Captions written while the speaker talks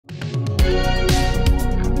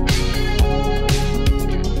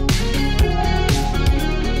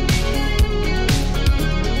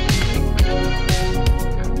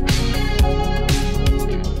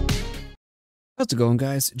How's it going,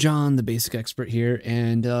 guys? John, the basic expert here,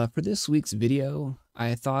 and for this week's video,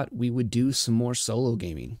 I thought we would do some more solo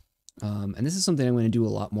gaming. And this is something I'm going to do a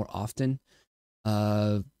lot more often,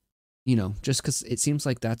 uh, just because it seems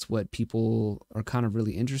like that's what people are kind of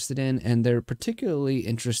really interested in, and they're particularly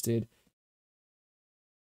interested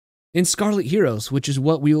in Scarlet Heroes, which is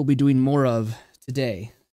what we will be doing more of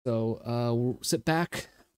today. So we'll sit back,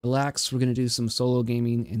 relax, we're going to do some solo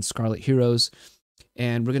gaming in Scarlet Heroes.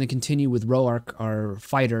 And we're going to continue with Roark, our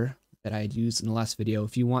fighter that I had used in the last video.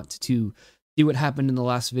 If you want to see what happened in the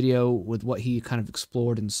last video with what he kind of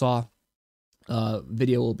explored and saw,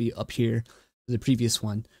 video will be up here. The previous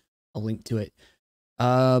one, I'll link to it.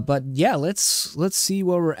 But yeah, let's see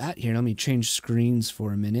where we're at here. Let me change screens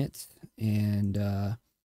for a minute. And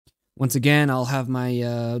once again, I'll have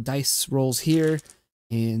my dice rolls here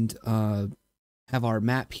and have our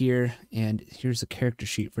map here. And here's a character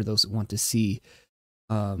sheet for those that want to see.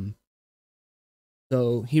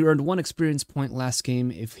 So he earned 1 experience point last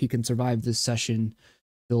game. If he can survive this session,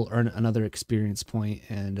 he'll earn another experience point,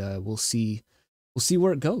 and we'll see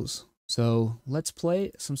where it goes. So let's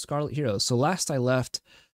play some Scarlet Heroes. So last I left,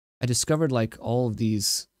 I discovered like all of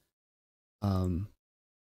these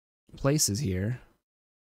places here.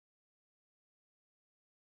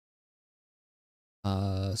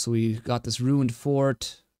 So we got this ruined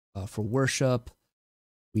fort for worship.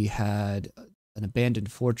 We had an abandoned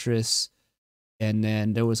fortress, and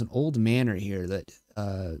then there was an old manor here that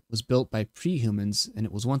was built by pre-humans, and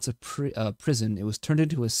it was once a prison. It was turned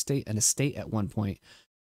into an estate at one point,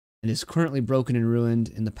 and is currently broken and ruined.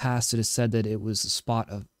 In the past, it is said that it was a spot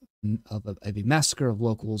of a massacre of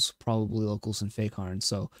locals, probably locals in Fakarn.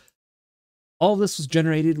 So all of this was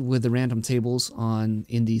generated with the random tables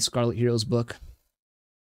in the Scarlet Heroes book.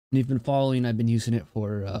 And you've been following, I've been using it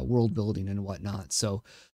for world building and whatnot. So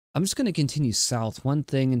I'm just going to continue south. One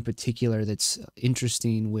thing in particular that's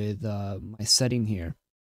interesting with my setting here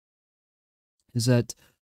is that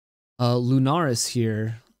Lunaris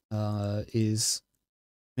here is...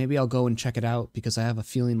 Maybe I'll go and check it out because I have a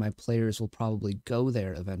feeling my players will probably go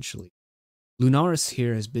there eventually. Lunaris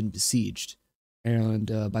here has been besieged, and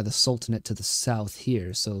by the Sultanate to the south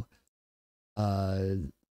here. So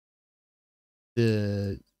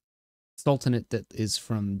the Sultanate that is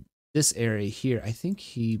from this area here, I think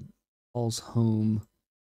he calls home. I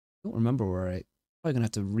don't remember where. I'm probably gonna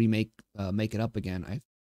have to make it up again. I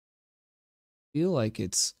feel like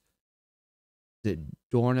it's the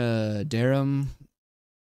Dorna Darum.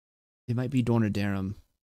 It might be Dorna Darum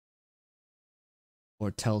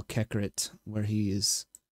or Tel Kekrit, where he is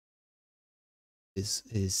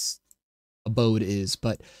his abode is,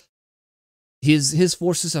 but his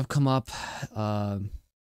forces have come up.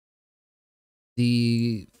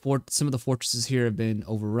 Some of the fortresses here have been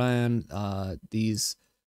overrun. These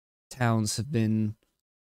towns have been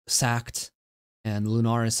sacked, and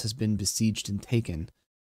Lunaris has been besieged and taken.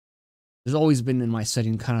 There's always been in my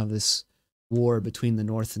setting kind of this war between the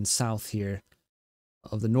north and south here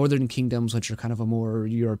of the northern kingdoms, which are kind of a more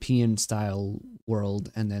European style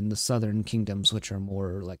world, and then the southern kingdoms, which are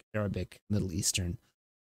more like Arabic, Middle Eastern.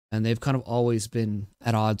 And they've kind of always been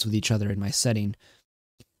at odds with each other in my setting.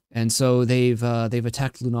 And so they've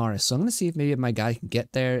attacked Lunaris. So I'm gonna see if maybe my guy can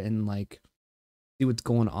get there and like see what's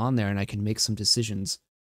going on there, and I can make some decisions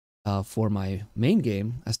for my main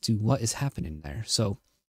game as to what is happening there. So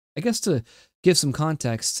I guess to give some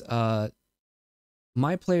context,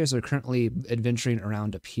 my players are currently adventuring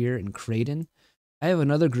around up here in Creighton. I have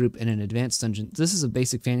another group in an advanced dungeon. This is a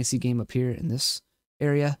basic fantasy game up here in this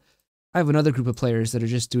area. I have another group of players that are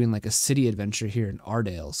just doing like a city adventure here in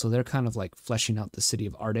Ardale. So they're kind of like fleshing out the city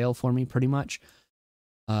of Ardale for me pretty much.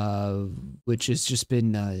 Which has just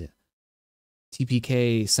been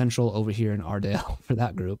TPK Central over here in Ardale for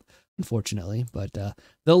that group, unfortunately. But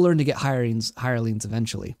they'll learn to get hirelings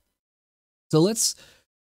eventually. So let's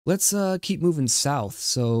keep moving south.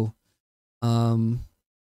 So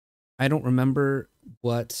I don't remember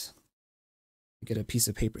what... Get a piece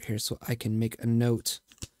of paper here so I can make a note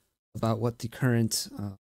about what the current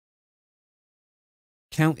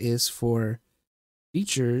count is for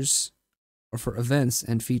features, or for events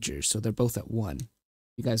and features. So they're both at 1.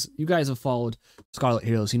 You guys have followed Scarlet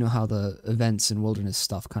Heroes. You know how the events and wilderness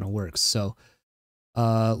stuff kind of works. So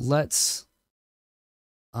let's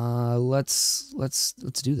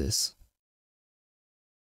do this.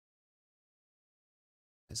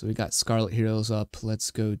 So we got Scarlet Heroes up.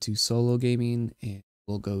 Let's go to solo gaming, and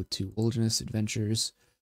we'll go to wilderness adventures.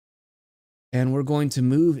 And we're going to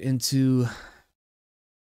move into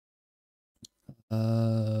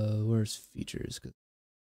where's features?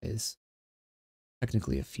 It's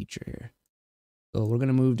technically a feature here. So we're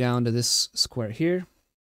gonna move down to this square here.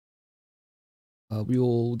 We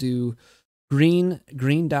will do green.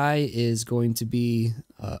 Green die is going to be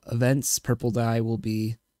events. Purple die will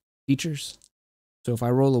be features. So if I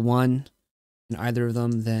roll a 1 in either of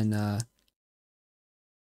them, then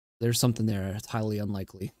there's something there. It's highly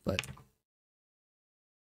unlikely, but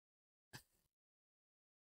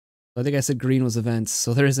I think I said green was events,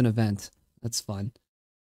 so there is an event. That's fun.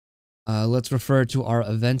 Let's refer to our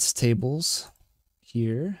events tables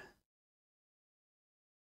here.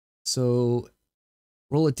 So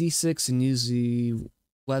roll a d6 and use the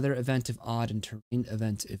weather event if odd and terrain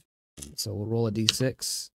event if. So we'll roll a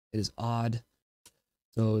d6. It is odd.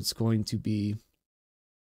 So it's going to be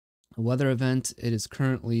a weather event. It is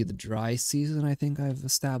currently the dry season, I think I've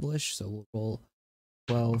established. So we'll roll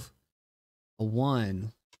 12. A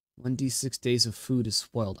 1. 1d6 days of food is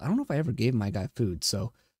spoiled. I don't know if I ever gave my guy food,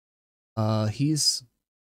 so he's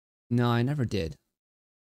no, I never did.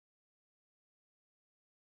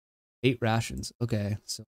 8 rations. Okay,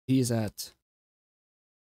 so he's at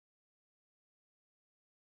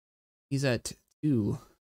 2-day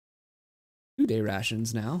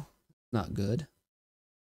rations now. Not good.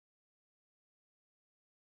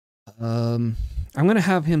 I'm gonna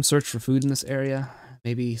have him search for food in this area,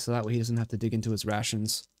 maybe so that way he doesn't have to dig into his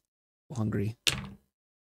rations. Hungry.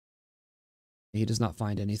 He does not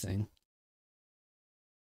find anything.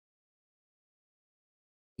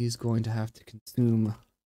 He's going to have to consume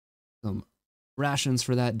some rations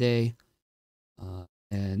for that day,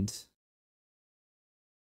 and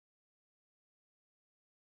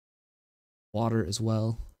water as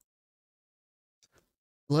well.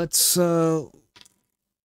 Let's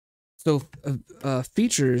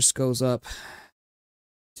features goes up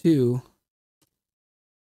 2.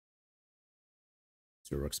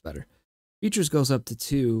 So it works better. Features goes up to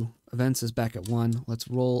 2. Events is back at 1. Let's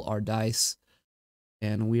roll our dice,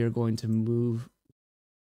 and we are going to move.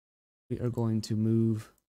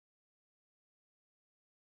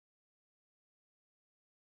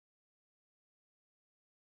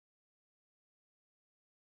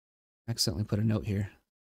 Accidentally put a note here.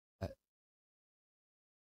 How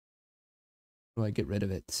do I get rid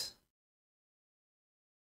of it?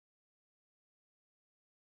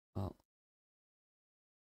 Oh.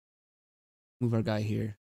 Move our guy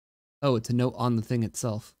here. Oh, it's a note on the thing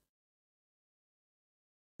itself.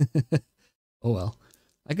 Oh well.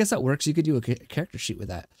 I guess that works. You could do a character sheet with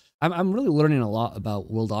that. I'm really learning a lot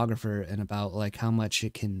about Worldographer and about like how much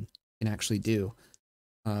it can actually do.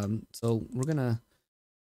 So we're gonna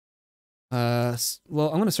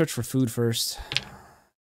well, I'm gonna search for food first.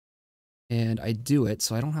 And I do it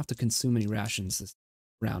so I don't have to consume any rations this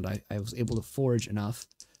round. I was able to forage enough.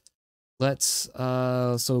 Let's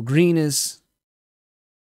so green is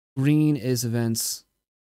events.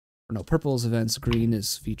 Or no, purple is events, green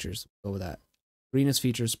is features. Go with that. Green is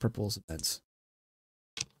features, purple is events.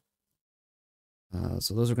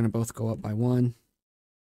 So those are going to both go up by 1.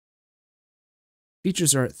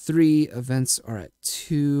 Features are at 3, events are at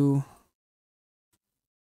 2.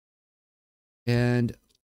 And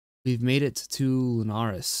we've made it to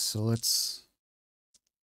Lunaris, so let's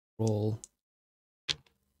roll.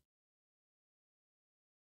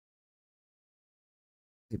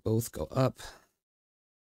 They both go up.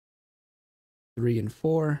 3 and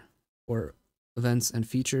 4 for events and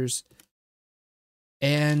features.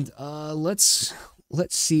 And let's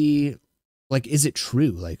see, like, is it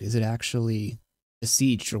true? Like, is it actually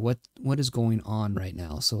besieged, or what is going on right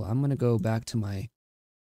now? So I'm gonna go back to my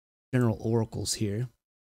general oracles here.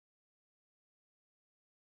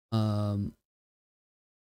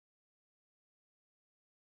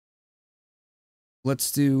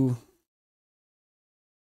 Let's do.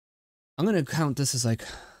 I'm gonna count this as like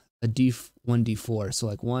a D1D4. So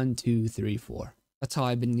like 1, 2, 3, 4. That's how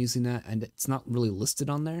I've been using that, and it's not really listed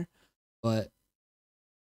on there, but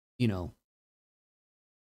you know,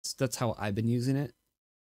 that's how I've been using it.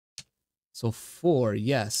 So 4,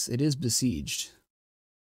 yes, it is besieged.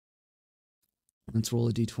 Let's roll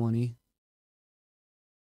a D20.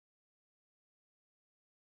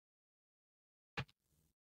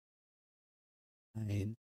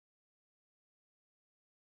 Nine.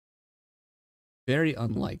 Very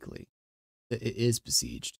unlikely that it is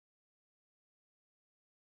besieged.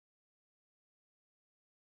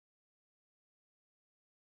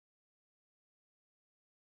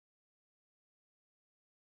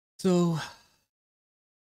 So I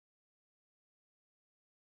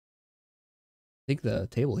think the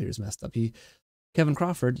table here is messed up. Kevin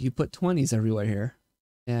Crawford, you put 20s everywhere here,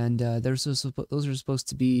 and those are supposed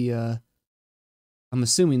to be. I'm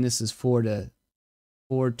assuming this is 4 to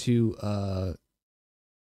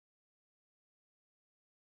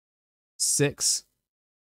 6,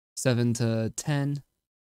 7 to 10.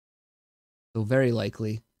 So very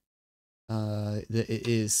likely that it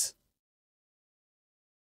is.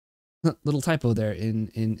 Little typo there in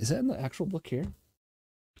is that in the actual book here?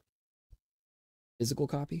 Physical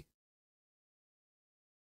copy?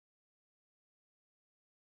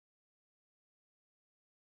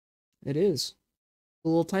 It is. A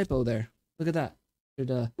little typo there. Look at that.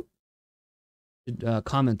 Should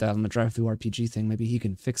comment that on the drive-through RPG thing. Maybe he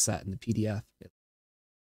can fix that in the PDF.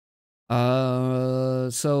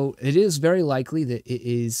 So it is very likely that it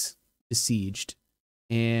is besieged.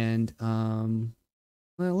 And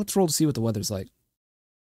well, let's roll to see what the weather's like.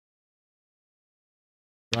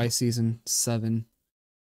 Dry season 7.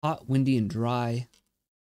 Hot, windy, and dry.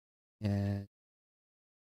 And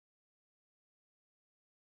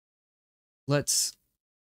let's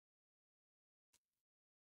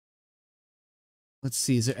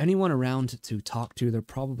see. Is there anyone around to talk to? There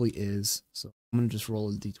probably is. So I'm gonna just roll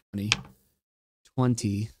a d20.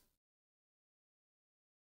 20.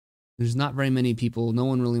 There's not very many people. No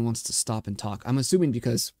one really wants to stop and talk. I'm assuming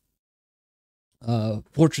because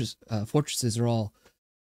fortresses are all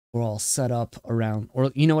set up around,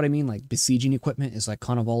 or you know what I mean? Like besieging equipment is like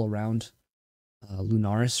kind of all around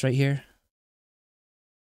Lunaris right here.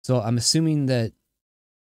 So I'm assuming that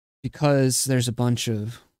because there's a bunch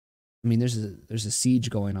of, I mean, there's a siege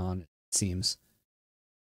going on, it seems.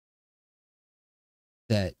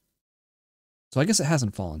 That, so I guess it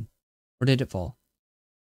hasn't fallen. Or did it fall?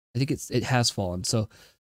 I think it has fallen. So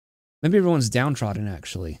maybe everyone's downtrodden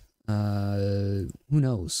actually. Who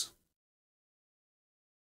knows?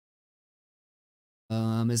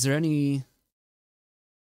 Is there any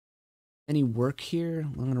work here?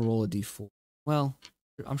 I'm gonna roll a d4. Well,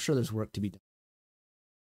 I'm sure there's work to be done.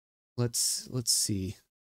 Let's see.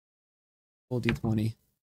 Roll d20.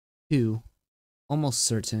 2. Almost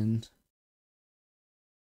certain.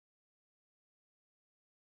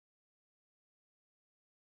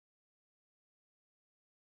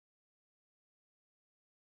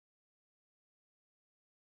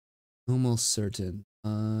 Almost certain.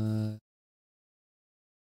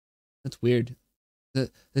 That's weird.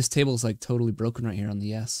 This table is like totally broken right here on the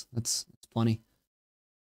yes. That's funny.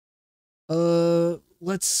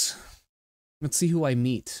 Let's see who I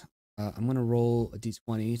meet. I'm gonna roll a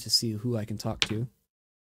d20 to see who I can talk to.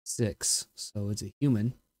 6, so it's a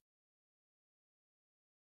human.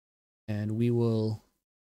 And we will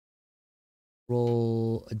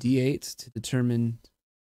roll a d8 to determine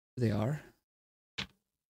who they are.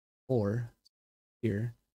 4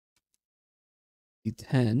 here.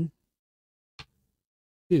 D10.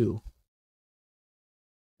 2.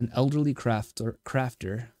 An elderly crafter.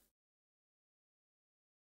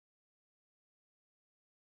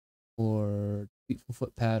 Or Deceitful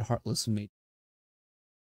Footpad, Heartless Mate.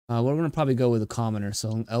 We're going to probably go with a commoner,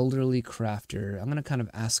 so an elderly crafter. I'm going to kind of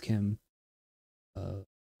ask him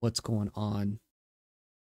what's going on.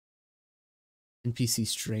 NPC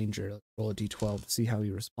stranger. Let's roll a d12 to see how he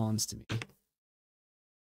responds to me.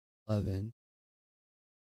 11.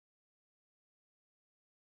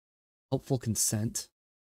 Helpful consent.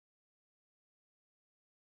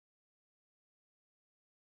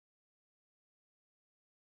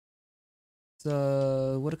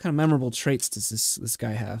 What kind of memorable traits does this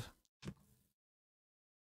guy have?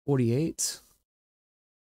 48.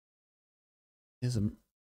 He has a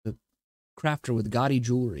crafter with gaudy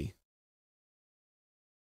jewelry.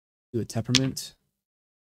 Do a temperament.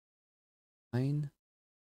 9.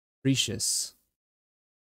 Precious.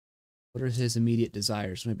 What are his immediate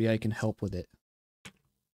desires? Maybe I can help with it.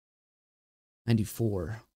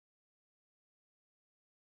 94.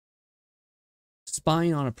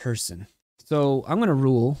 Spying on a person. So I'm gonna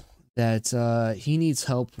rule that he needs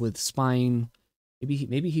help with spying.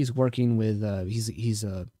 Maybe he's working with he's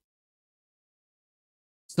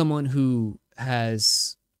someone who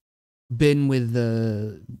has been with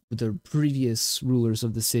the previous rulers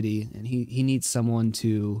of the city, and he needs someone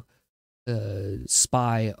to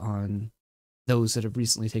spy on those that have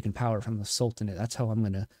recently taken power from the Sultanate. That's how I'm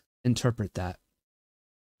gonna interpret that,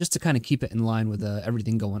 just to kind of keep it in line with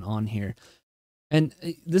everything going on here. And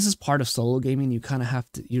this is part of solo gaming. You kind of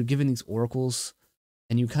have to, you're given these oracles,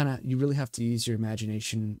 and you really have to use your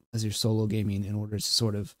imagination as you're solo gaming in order to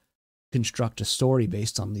sort of construct a story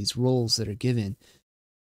based on these roles that are given.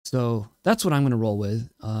 So that's what I'm going to roll with.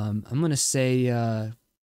 I'm going to say, you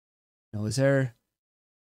know, is there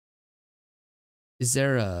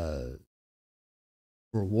a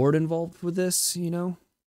reward involved with this, you know?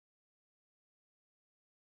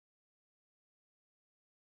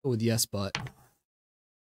 Go with yes, but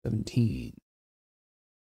 17.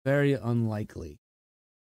 Very unlikely.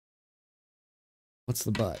 What's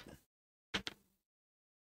the but?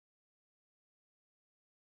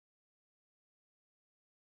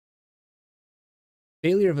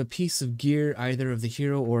 Failure of a piece of gear, either of the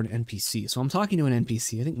hero or an NPC. So I'm talking to an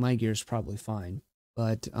NPC. I think my gear is probably fine.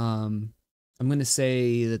 But I'm going to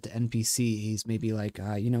say that the NPC, he's maybe like,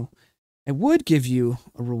 you know, I would give you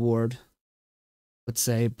a reward, let's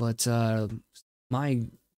say, but my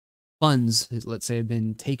funds, let's say, have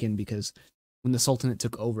been taken because when the Sultanate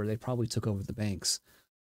took over, they probably took over the banks.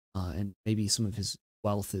 And maybe some of his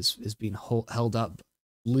wealth is being held up,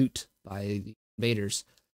 loot by the invaders.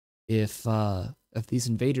 If these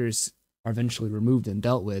invaders are eventually removed and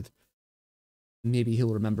dealt with, maybe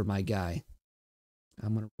he'll remember my guy.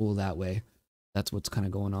 I'm gonna rule that way. That's what's kind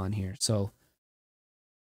of going on here. So,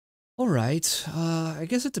 all right. I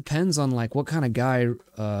guess it depends on like what kind of guy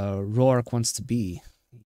Roark wants to be.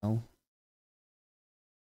 You know?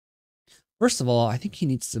 First of all, I think he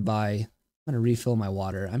needs to buy. I'm gonna refill my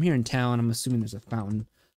water. I'm here in town. I'm assuming there's a fountain.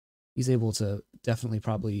 He's able to definitely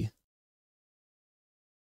probably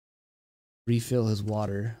refill his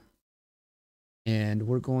water. And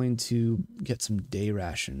we're going to get some day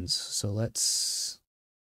rations. So let's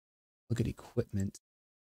look at equipment.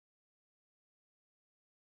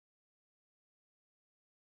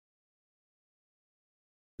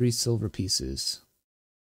 3 silver pieces.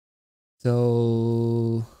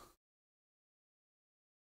 So,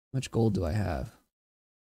 how much gold do I have?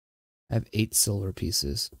 I have 8 silver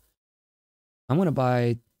pieces. I'm going to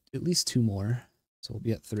buy at least 2 more. So we'll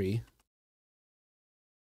be at 3.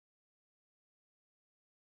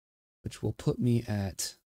 Which will put me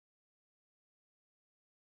at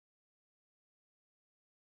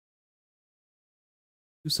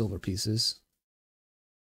 2 silver pieces.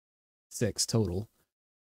 6 total.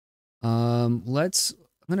 I'm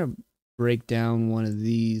gonna break down one of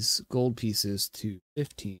these gold pieces to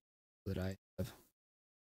 15 that I have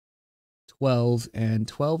 12, and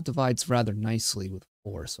 12 divides rather nicely with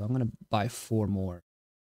 4, so I'm gonna buy 4 more.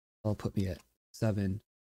 That'll put me at 7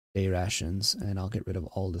 day rations, and I'll get rid of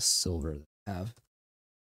all the silver that I have.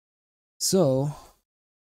 So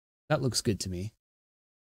that looks good to me.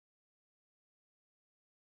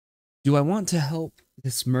 Do I want to help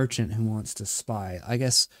this merchant who wants to spy? I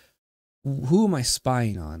guess, who am I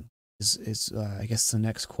spying on is I guess the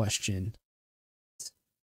next question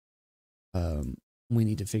we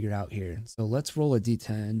need to figure out here. So let's roll a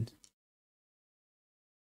d10.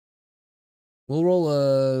 We'll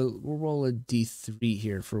roll a d3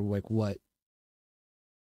 here for like what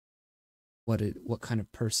kind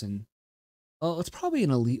of person. Oh, it's probably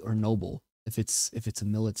an elite or noble if it's a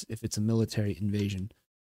military invasion.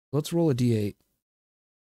 Let's roll a d8.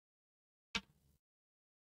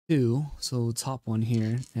 2, so top one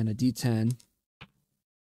here, and a d10.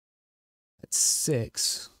 That's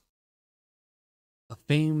 6. A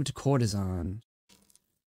famed courtesan.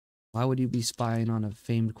 Why would you be spying on a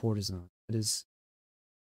famed courtesan?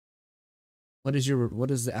 What is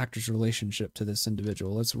the actor's relationship to this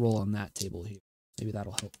individual? Let's roll on that table here. Maybe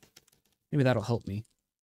that'll help. Maybe that'll help me.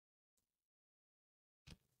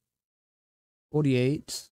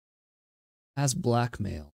 48 has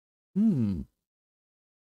blackmail.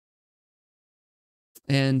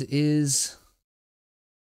 And is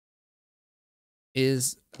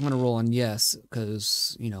I'm gonna roll on yes,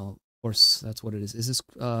 because you know, of course, that's what it is. Is this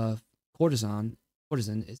courtesan?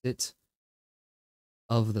 Is it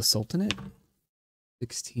of the Sultanate?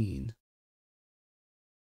 16.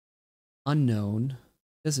 Unknown.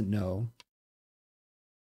 Doesn't know.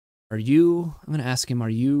 Are you? I'm gonna ask him. Are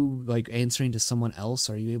you like answering to someone else?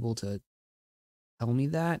 Are you able to tell me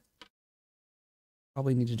that?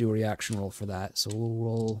 Probably need to do a reaction roll for that. So we'll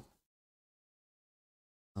roll.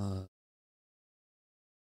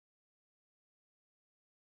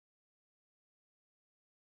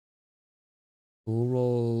 We'll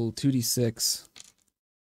roll 2d6.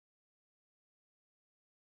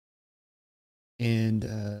 And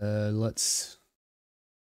we're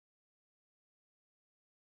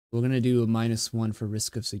gonna do a -1 for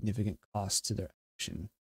risk of significant cost to their action.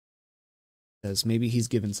 Because maybe he's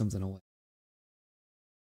given something away.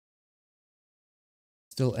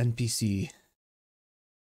 Still NPC.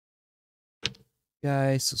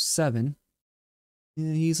 Guy, so 7.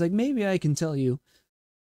 And he's like, maybe I can tell you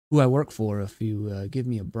who I work for if you give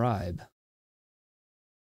me a bribe.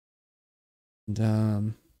 And how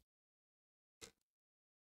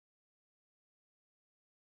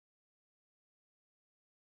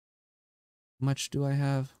much do I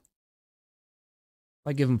have?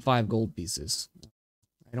 I give him 5 gold pieces.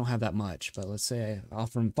 I don't have that much, but let's say I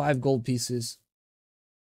offer him 5 gold pieces.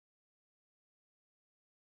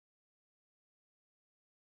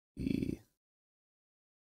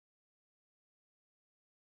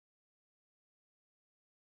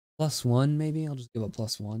 +1 maybe? I'll just give a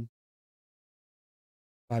 +1.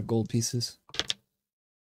 5 gold pieces. I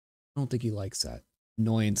don't think he likes that.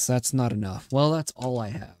 Annoyance, that's not enough. Well, that's all I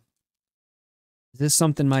have. Is this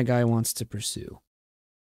something my guy wants to pursue?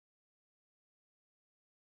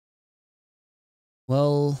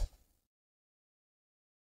 Well,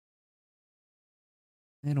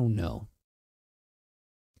 I don't know.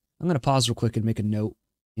 I'm going to pause real quick and make a note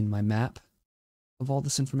in my map of all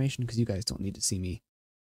this information because you guys don't need to see me.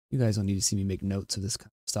 You guys don't need to see me make notes of this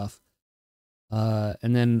kind of stuff.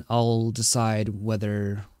 And then I'll decide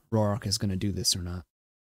whether Roark is going to do this or not.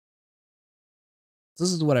 So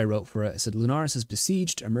this is what I wrote for it. I said, Lunaris is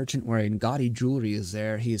besieged. A merchant wearing gaudy jewelry is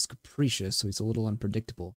there. He is capricious, so he's a little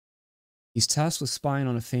unpredictable. He's tasked with spying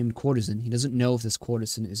on a famed courtesan. He doesn't know if this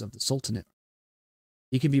courtesan is of the Sultanate.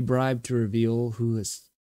 He can be bribed to reveal who has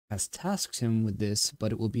tasked him with this,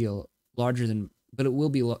 but it will be larger than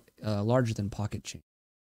pocket change.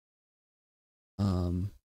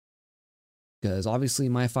 Because obviously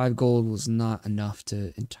my 5 gold was not enough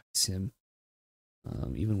to entice him,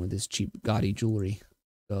 even with his cheap gaudy jewelry.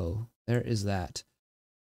 So there is that.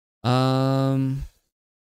 I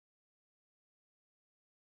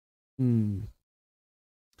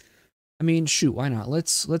mean, shoot, why not?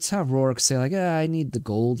 Let's have Roark say like, yeah, I need the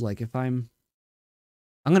gold. Like if I'm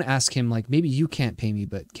gonna ask him like, maybe you can't pay me,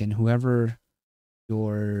 but can whoever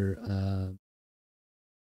you're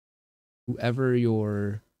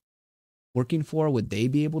working for, would they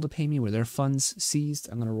be able to pay me? Were their funds seized?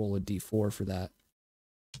 I'm gonna roll a d4 for that.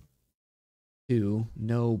 2,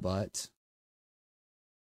 no, but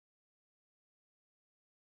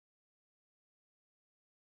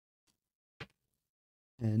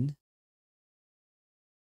and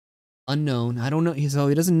unknown. I don't know. So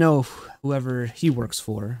he doesn't know if whoever he works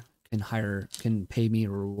for can pay me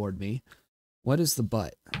or reward me. What is the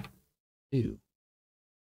but? 2.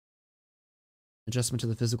 Adjustment to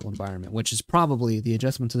the physical environment, which is probably the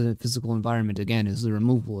adjustment to the physical environment again is the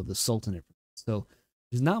removal of the Sultanate. So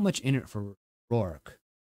there's not much in it for Roark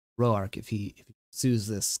if he pursues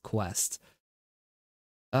this quest.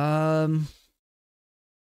 Well,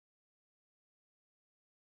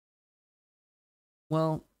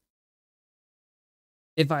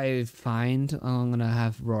 if I find, I'm gonna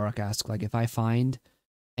have Roark ask, like, if I find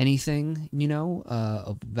anything, you know,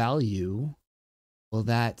 of value, will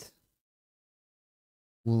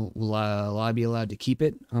I be allowed to keep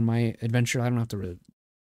it on my adventure? I don't have to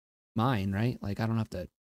mine, right? Like, I don't have to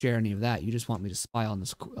share any of that. You just want me to spy on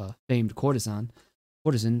this famed courtesan.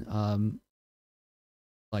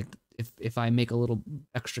 Like, if I make a little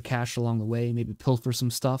extra cash along the way, maybe pilfer some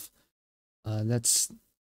stuff, that's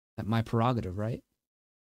my prerogative, right?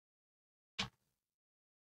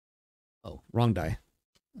 Oh, wrong die.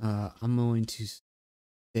 I'm going to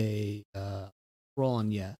say roll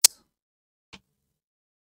on yes.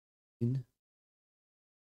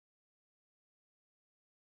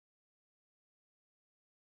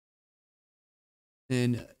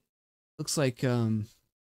 And looks like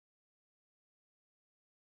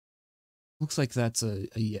that's a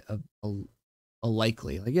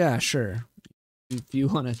likely. Like, yeah, sure. If you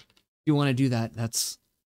want to do that, that's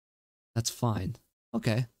fine.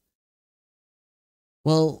 Okay.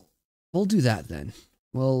 Well, we'll do that then.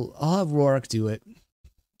 Well, I'll have Roark do it.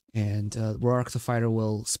 And Roark the fighter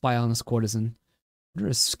will spy on this courtesan. What are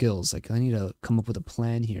his skills? Like, I need to come up with a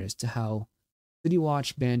plan here as to how City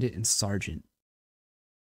Watch, Bandit, and Sergeant.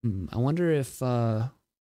 I wonder if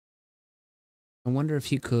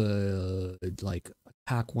he could like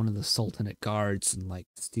attack one of the Sultanate guards and like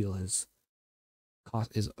steal his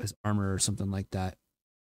armor or something like that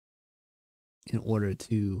in order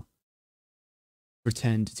to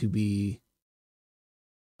pretend to be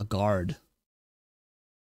a guard.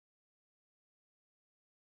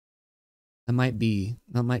 That might be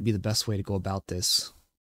the best way to go about this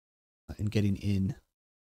in getting in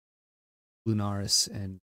Lunaris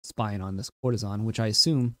and spying on this courtesan, which I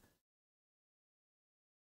assume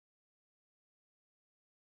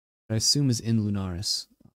is in Lunaris.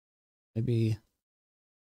 Maybe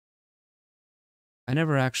I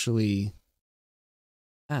never actually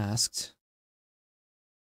asked.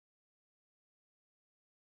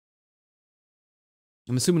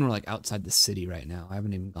 I'm assuming we're like outside the city right now. I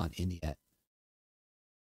haven't even gone in yet.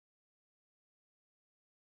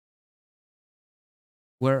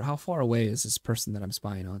 How far away is this person that I'm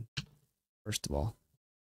spying on? First of all,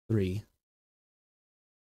 3,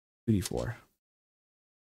 2d4.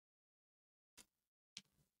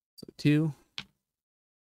 So 2,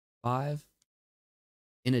 5,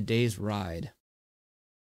 in a day's ride.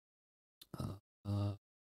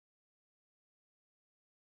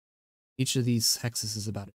 Each of these hexes is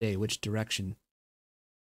about a day. Which direction?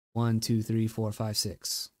 1, 2, 3, 4, 5,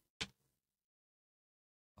 6.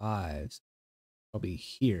 5. Probably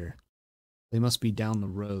here. They must be down the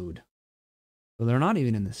road. So they're not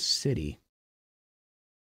even in the city.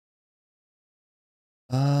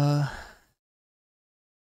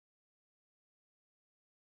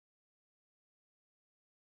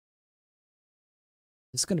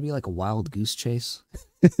 It's gonna be like a wild goose chase.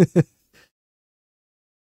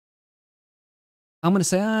 I'm gonna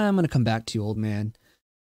say, I'm gonna come back to you, old man.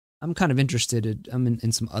 I'm kind of interested. I'm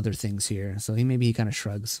in some other things here. So maybe he kind of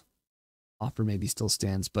shrugs. Offer maybe still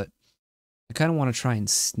stands, but I kind of want to try and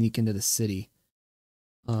sneak into the city.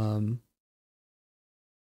 I'm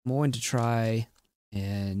going to try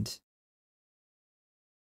and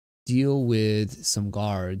deal with some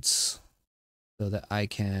guards so that I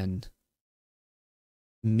can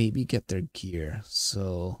maybe get their gear.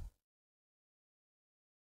 So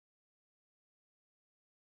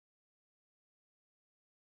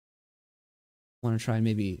I want to try and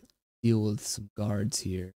maybe deal with some guards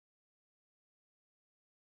here.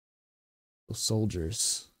 Those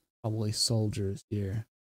soldiers. Probably soldiers here.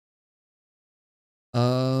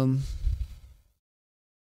 I'm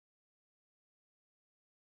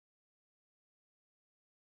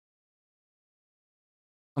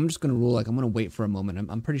just gonna rule like I'm gonna wait for a moment.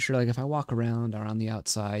 I'm pretty sure like if I walk around the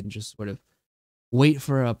outside and just sort of wait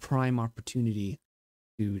for a prime opportunity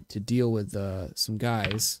to deal with some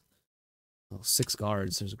guys. Well, 6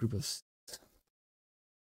 guards. There's a group of 6.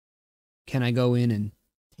 Can I go in and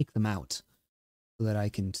take them out so that I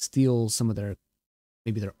can steal some of their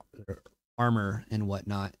their armor and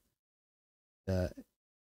whatnot?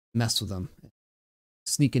 Mess with them,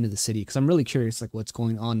 sneak into the city because I'm really curious like what's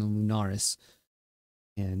going on in Lunaris.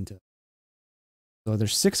 And so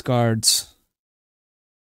there's 6 guards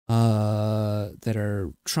that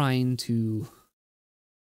are trying to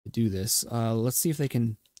do this. Let's see if they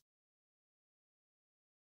can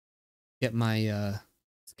get my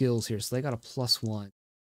skills here. So they got a +1.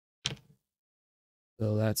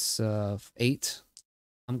 So that's 8.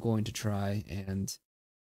 I'm going to try and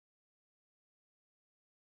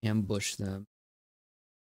ambush them.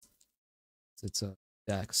 It's a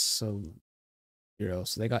dex, so 0.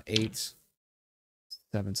 So they got 8,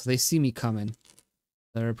 7. So they see me coming.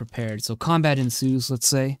 They're prepared. So combat ensues, let's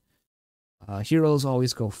say. Heroes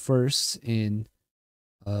always go first in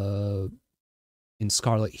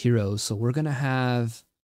Scarlet Heroes. So we're gonna have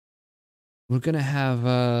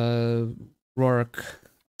Roark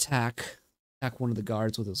attack one of the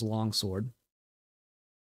guards with his longsword.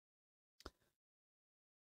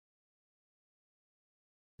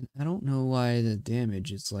 And I don't know why the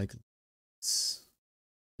damage is like this.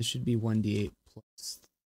 This should be 1d8 plus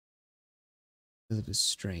because of his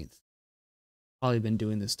strength. Probably been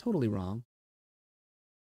doing this totally wrong.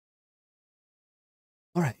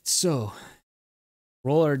 All right, so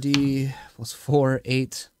roll RD +4,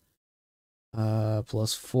 8.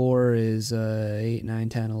 +4 is 8, 9,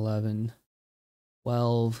 10, 11,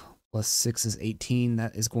 12. +6 is 18.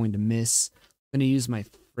 That is going to miss. I'm going to use my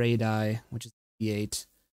Fray die, which is D8.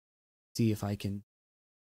 See if I can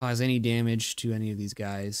cause any damage to any of these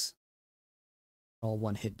guys. All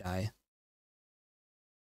 1-hit die.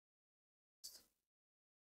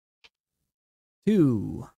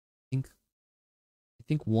 2. I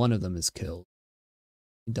think one of them is killed.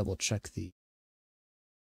 Double check the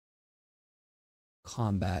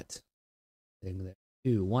combat thing there.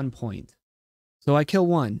 2, 1 point. So I kill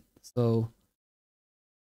 1. So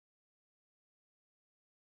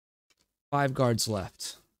 5 guards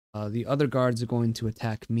left. The other guards are going to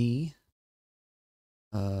attack me.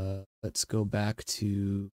 Let's go back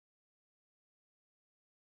to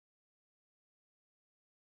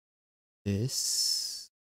this.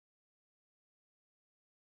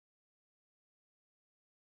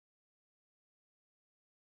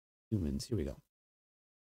 Humans, here we go.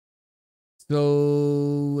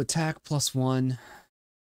 So attack +1,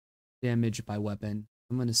 damage by weapon.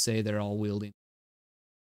 I'm gonna say they're all wielding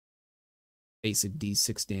basic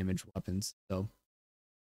D6 damage weapons. So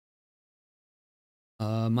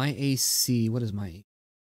my AC, what is my AC?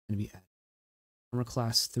 Gonna be at armor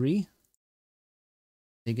class 3.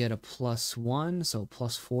 They get a +1, so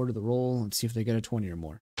 +4 to the roll. Let's see if they get a 20 or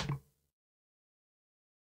more.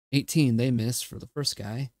 18, they miss for the first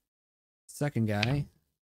guy. Second guy,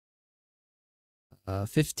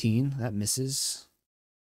 15, that misses.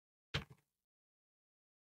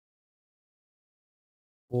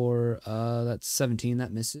 Or that's 17,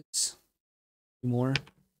 that misses. 2 more.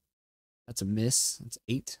 That's a miss. That's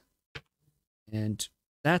 8. And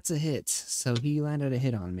that's a hit. So he landed a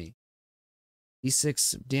hit on me.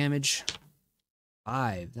 D6 damage.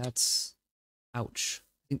 5. That's ouch.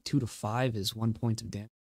 I think 2 to 5 is 1 point of damage.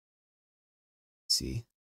 Let's see.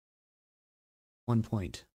 1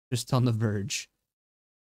 point. Just on the verge.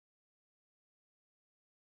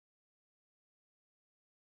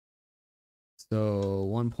 So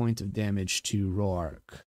 1 point of damage to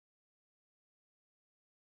Roark.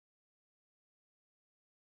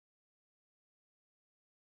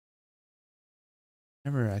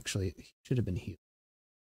 Never actually, he should have been healed.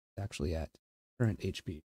 Actually at current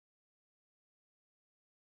HP.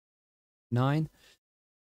 9.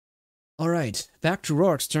 Alright, back to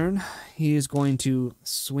Roark's turn. He is going to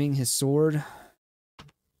swing his sword.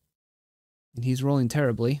 And he's rolling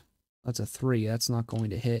terribly. That's a 3. That's not going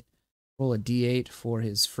to hit. Roll a d8 for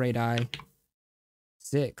his frayed eye.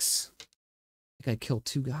 6. I think I killed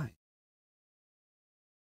 2 guys.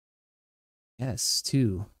 Yes,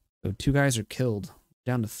 2. So 2 guys are killed.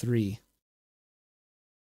 Down to 3.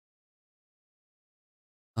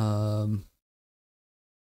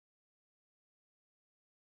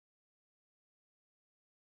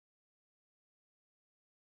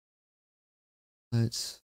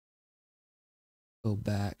 Let's go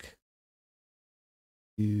back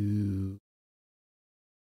to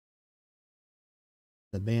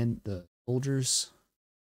the soldiers.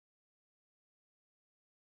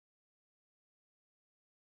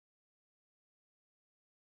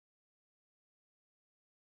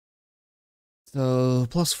 So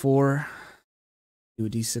 +4, do a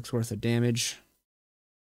d6 worth of damage.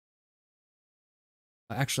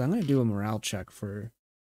 Actually, I'm going to do a morale check for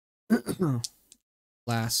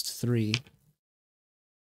last 3.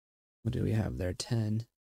 What do we have there? 10.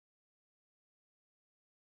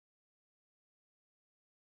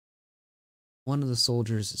 One of the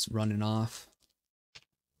soldiers is running off.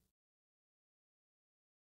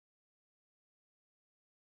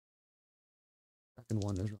 Second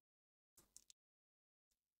one is.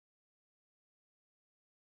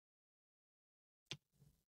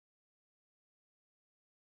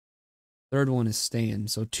 Third one is staying.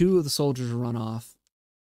 So 2 of the soldiers run off.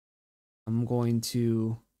 I'm going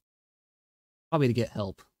to probably to get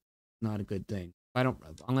help. Not a good thing. I'm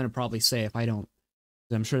going to probably say if I don't,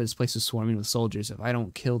 I'm sure this place is swarming with soldiers. If I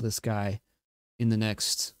don't kill this guy in the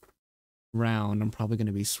next round, I'm probably going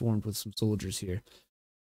to be swarmed with some soldiers here.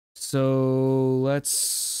 So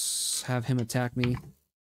let's have him attack me.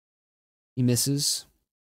 He misses.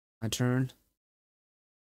 My turn.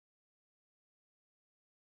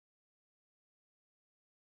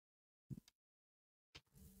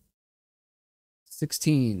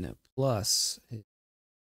 +16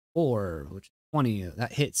 +4, which is 20.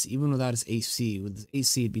 That hits even without his AC. With his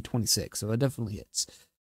AC, it'd be 26, so it definitely hits.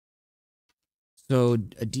 So a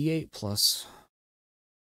d8 +4,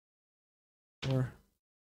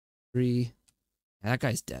 3. That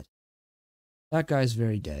guy's dead. That guy's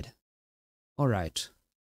very dead. All right.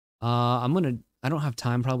 I don't have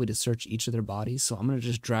time probably to search each of their bodies, so I'm gonna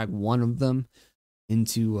just drag one of them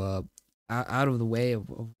into out of the way of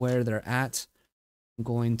where they're at. I'm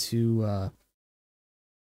going to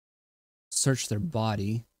search their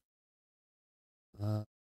body. So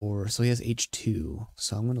he has H2.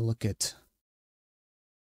 So I'm gonna look at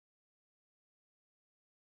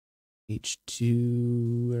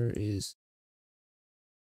H2. Where is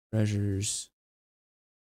treasures?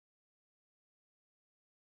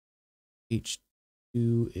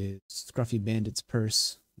 H2 is Scruffy Bandit's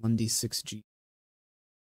purse. 1d6G.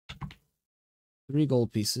 3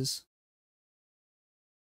 gold pieces.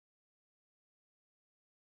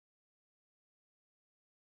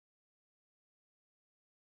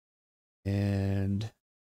 And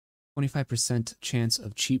 25% chance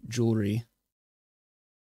of cheap jewelry.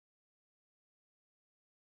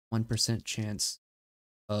 1% chance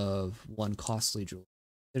of 1 costly jewelry.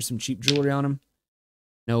 There's some cheap jewelry on him.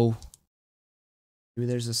 No. Maybe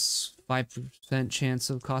there's a 5%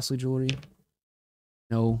 chance of costly jewelry.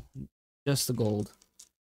 No. Just the gold.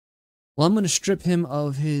 Well, I'm going to strip him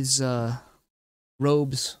of his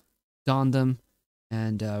robes, don them,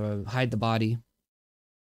 and hide the body.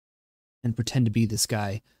 And pretend to be this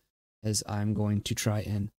guy, as I'm going to try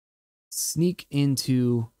and sneak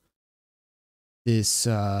into this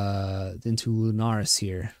into Lunaris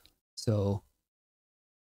here. So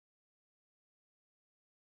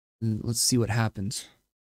let's see what happens.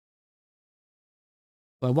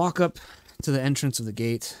 So I walk up to the entrance of the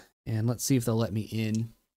gate, and let's see if they'll let me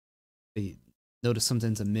in. They notice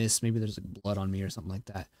something's amiss. Maybe there's like blood on me or something like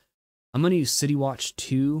that. I'm going to use City Watch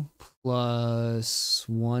 2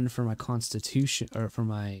 +1 for my constitution, or for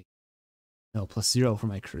my, no, +0 for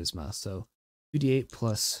my charisma. So 2d8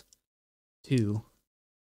 +2.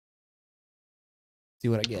 See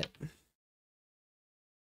what I get.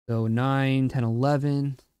 So 9, 10,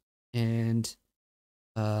 11, and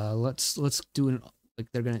let's do it like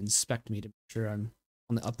they're gonna inspect me to make sure I'm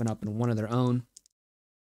on the up and up in one of their own.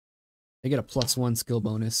 They get a +1 skill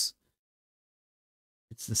bonus.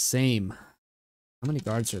 It's the same. How many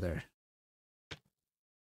guards are there?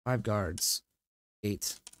 5 guards.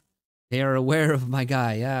 8. They are aware of my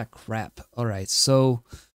guy. Yeah, crap. Alright, so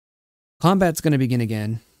combat's gonna begin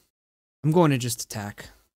again. I'm going to just attack.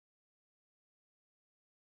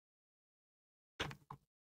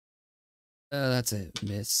 That's a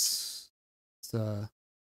miss. Let's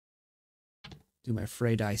do my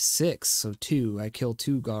fray die 6, so 2. I kill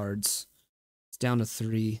 2 guards. It's down to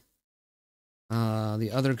 3.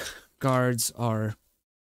 The other guards are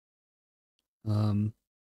I'm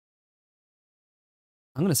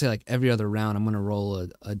gonna say like every other round I'm gonna roll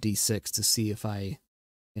a d6 to see if I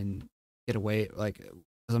can get away, like,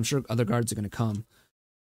 because I'm sure other guards are gonna come.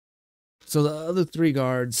 So the other 3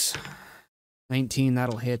 guards, 19,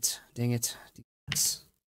 that'll hit. Dang it.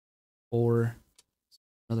 4.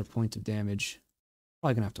 Another point of damage.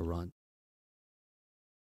 Probably gonna have to run.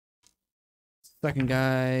 Second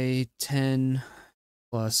guy, 10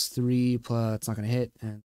 plus 3 plus, it's not gonna hit.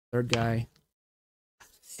 And third guy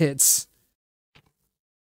hits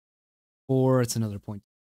 4, it's another point.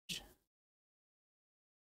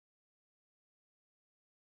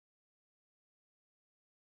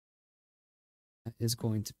 That is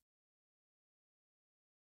going to...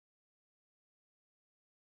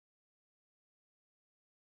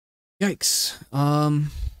 Yikes.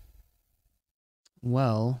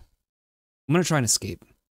 Well, I'm gonna try and escape.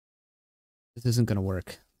 This isn't gonna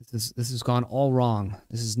work. This has gone all wrong.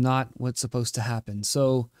 This is not what's supposed to happen.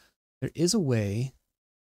 So there is a way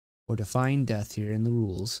for defying death here in the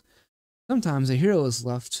rules. Sometimes a hero is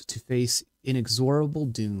left to face inexorable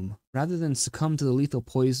doom, rather than succumb to the lethal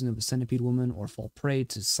poison of a centipede woman or fall prey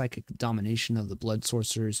to psychic domination of the blood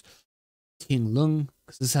sorcerers King Lung.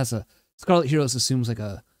 Because this has a Scarlet Heroes assumes like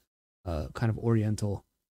a kind of Oriental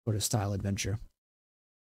sort of style adventure.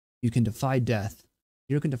 You can defy death.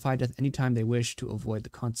 Hero can defy death anytime they wish to avoid the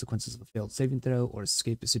consequences of a failed saving throw or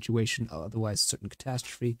escape a situation of otherwise certain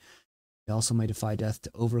catastrophe. They also may defy death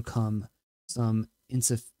to overcome some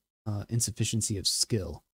insufficiency of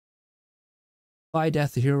skill. Defy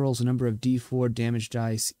death, the hero rolls a number of d4 damage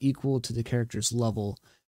dice equal to the character's level,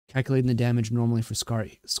 calculating the damage normally for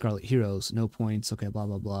Scarlet Heroes. No points, okay, blah,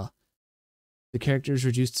 blah, blah. The character is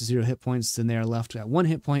reduced to 0 hit points, then they are left at 1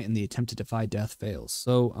 hit point, and the attempt to defy death fails.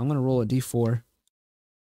 So I'm going to roll a d4.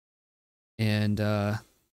 And, let's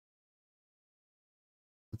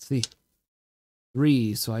see.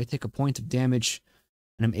 3, so I take a point of damage,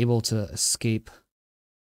 and I'm able to escape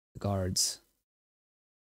the guards.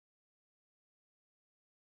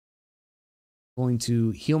 Going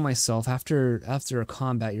to heal myself. After a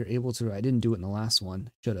combat, you're able to... I didn't do it in the last one.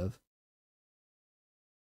 Should have.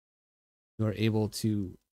 You are able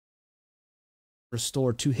to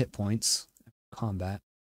restore 2 hit points after combat.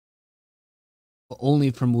 But only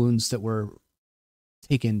from wounds that were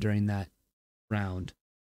taken during that round.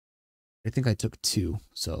 I think I took 2,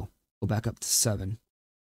 so go back up to 7.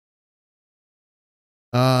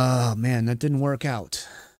 Man, that didn't work out.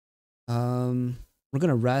 We're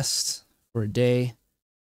gonna rest for a day.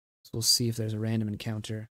 So we'll see if there's a random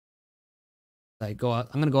encounter. Like go out,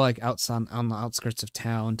 I'm gonna go like outside on the outskirts of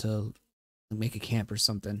town to make a camp or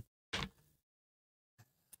something.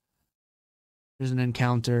 There's an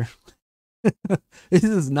encounter. This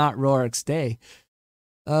is not Roark's day.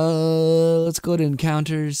 Let's go to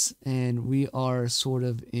encounters, and we are sort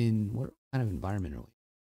of in... What kind of environment are we?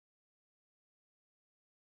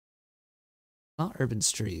 Not urban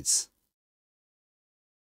streets.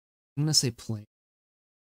 I'm gonna say plain.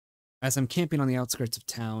 As I'm camping on the outskirts of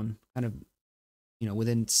town, kind of, you know,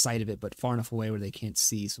 within sight of it, but far enough away where they can't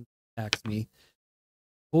see, so attacks me.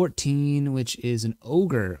 14, which is an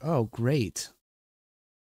ogre. Oh, great.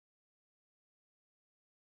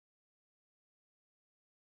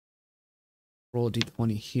 Roll a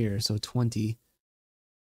d20 here, so 20.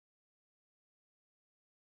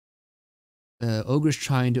 Ogre's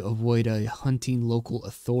trying to avoid a hunting local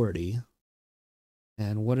authority.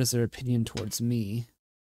 And what is their opinion towards me?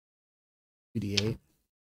 2d8.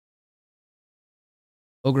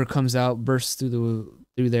 Ogre comes out, bursts through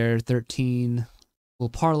there. 13. Will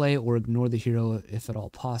parlay or ignore the hero if at all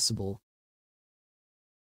possible.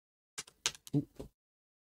 Ooh.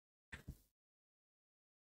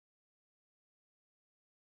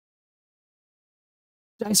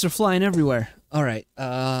 Dice are flying everywhere. All right.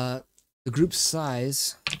 The group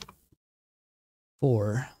size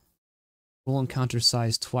 4. Roll encounter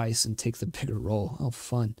size twice and take the bigger roll. Oh,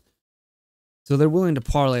 fun. So they're willing to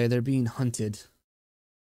parlay. They're being hunted.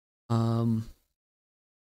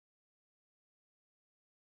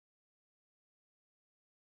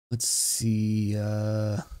 Let's see.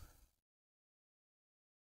 Well,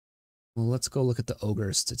 let's go look at the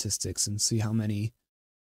ogre statistics and see how many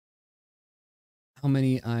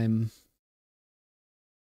I'm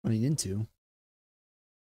running into.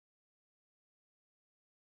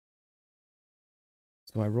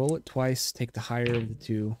 So I roll it twice, take the higher of the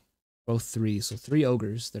two, both 3. So 3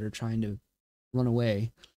 ogres that are trying to run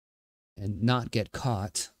away and not get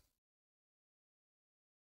caught.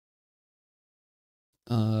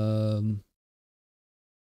 I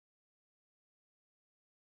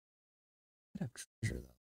have treasure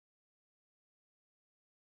though.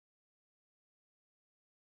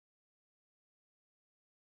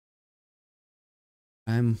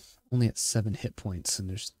 I'm only at 7 hit points and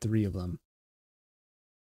there's 3 of them.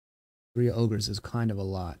 3 ogres is kind of a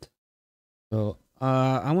lot. So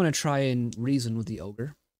I want to try and reason with the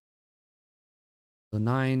ogre. So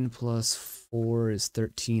 9 plus 4 is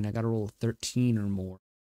 13. I gotta roll 13 or more.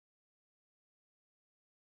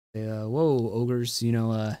 Whoa, ogres, you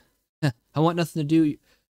know, I want nothing to do.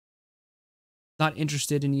 Not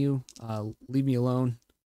interested in you. Leave me alone.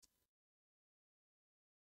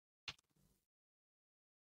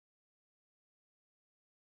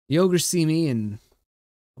 The ogres see me and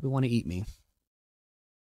probably want to eat me.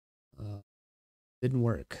 Didn't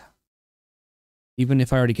work. Even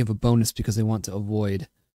if I already give a bonus because they want to avoid,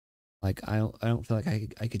 like I don't feel like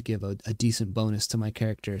I could give a decent bonus to my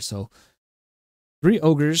character. So 3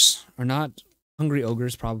 ogres are not hungry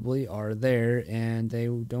ogres, probably are there, and they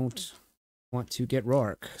don't want to get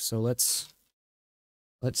Roark. So let's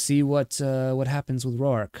see what happens with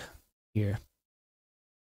Roark here.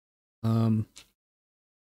 I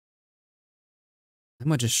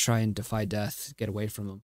might just try and defy death, get away from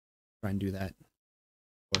him. Try and do that.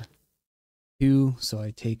 2, so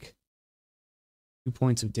I take 2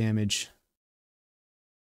 points of damage.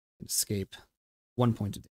 Escape. 1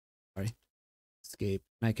 point of damage. Sorry. Escape.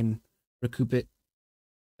 And I can recoup it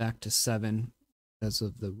back to 7 because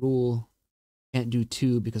of the rule. Can't do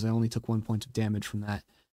 2 because I only took 1 point of damage from that.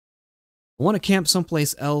 I want to camp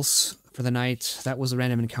someplace else for the night. That was a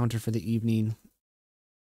random encounter for the evening.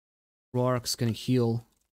 Roark's gonna heal.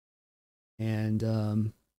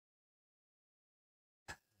 And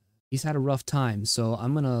he's had a rough time, so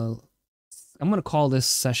I'm gonna call this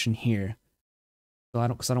session here. So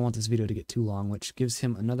because I don't want this video to get too long, which gives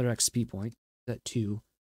him another XP point at 2.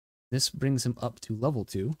 This brings him up to level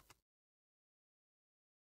 2.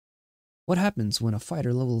 What happens when a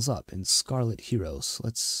fighter levels up in Scarlet Heroes?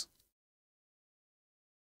 Let's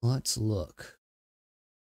look.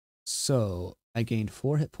 So I gained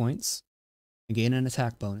 4 hit points. I gain an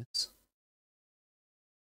attack bonus.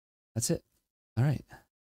 That's it. All right.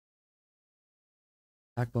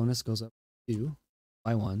 Attack bonus goes up 2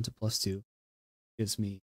 by 1 to +2. Gives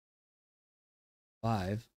me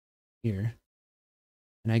 5 here.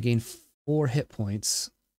 And I gain 4 hit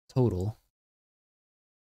points total,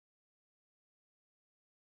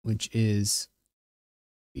 which is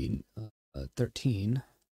 13.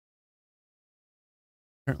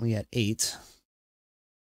 Currently at 8.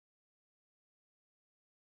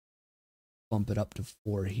 Bump it up to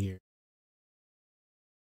 4 here.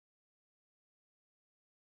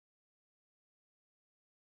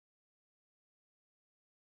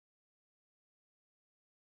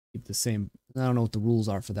 Keep the same. I don't know what the rules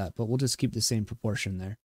are for that, but we'll just keep the same proportion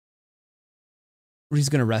there. He's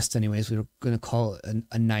gonna rest anyways. We were gonna call it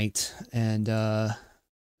a night, and gonna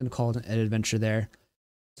call it an adventure there.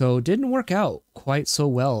 So it didn't work out quite so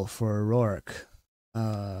well for Roark.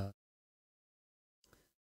 Trying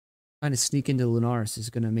to sneak into Lunaris is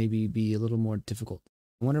gonna maybe be a little more difficult.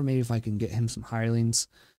 I wonder maybe if I can get him some hirelings.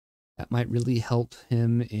 That might really help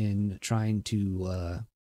him in trying to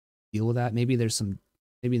deal with that. Maybe there's some.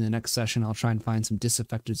 Maybe in the next session I'll try and find some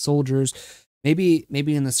disaffected soldiers. Maybe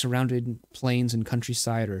in the surrounded plains and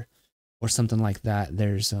countryside or something like that.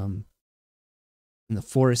 There's in the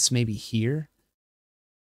forests, maybe here.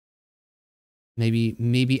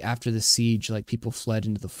 Maybe after the siege, like people fled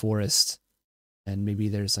into the forest, and maybe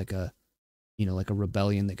there's like a, you know, like a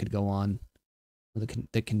rebellion that could go on,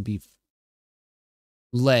 that can be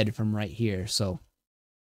led from right here. So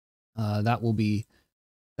that will be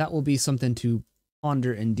something to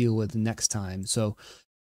ponder and deal with next time. So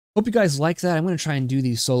hope you guys like that. I'm going to try and do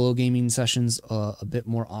these solo gaming sessions a bit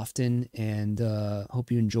more often, and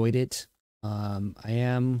hope you enjoyed it. I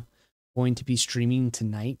am going to be streaming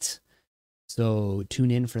tonight, So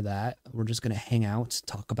tune in for that. We're just going to hang out,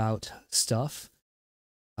 talk about stuff.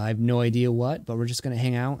 I have no idea what, but we're just going to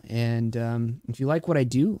hang out. And if you like what I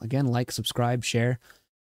do, again, like, subscribe, share.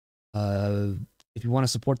 If you want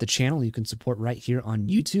to support the channel, you can support right here on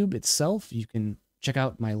YouTube itself. You can check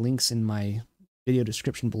out my links in my video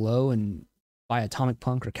description below and buy Atomic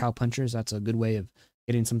Punk or Cow Punchers. That's a good way of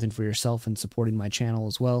getting something for yourself and supporting my channel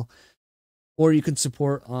as well. Or you can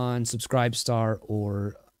support on Subscribestar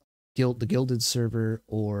or the Gilded server,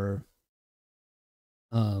 or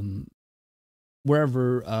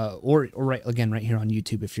wherever, or right here on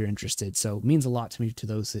YouTube if you're interested. So it means a lot to me, to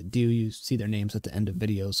those that do. You see their names at the end of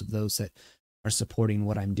videos of those that are supporting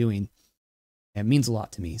what I'm doing. It means a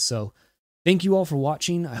lot to me. So thank you all for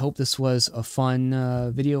watching. I hope this was a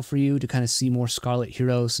fun video for you to kind of see more Scarlet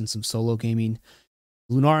heroes and some solo gaming.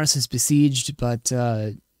 Lunaris is besieged, but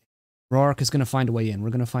Roark is going to find a way in. We're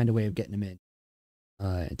going to find a way of getting him in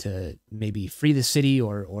to maybe free the city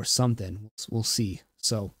or something. We'll see.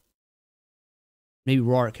 So maybe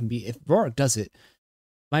Roark can be, if Roark does it,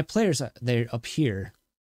 my players they're up here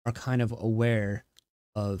are kind of aware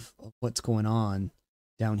of what's going on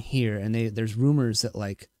down here, and there's rumors that,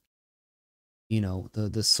 like, you know,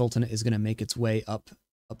 the Sultanate is going to make its way up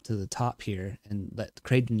to the top here, and that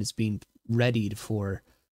Kraden is being readied for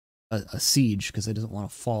a siege because it doesn't want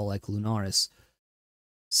to fall like Lunaris.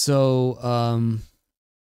 So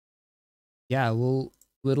yeah, it'll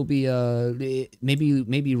be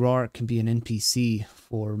maybe Roark can be an NPC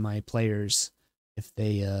for my players if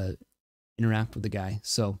they interact with the guy.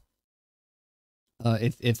 So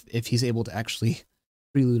if he's able to actually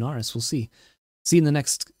free Lunaris, we'll see. See in the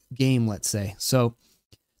next game, let's say. So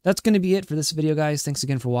that's going to be it for this video, guys. Thanks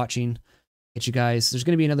again for watching. Catch you guys. There's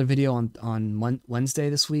going to be another video on Wednesday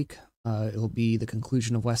this week. It'll be the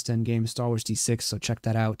conclusion of West End Games Star Wars D6, so check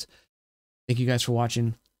that out. Thank you guys for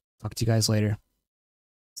watching. Talk to you guys later.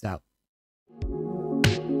 Peace out.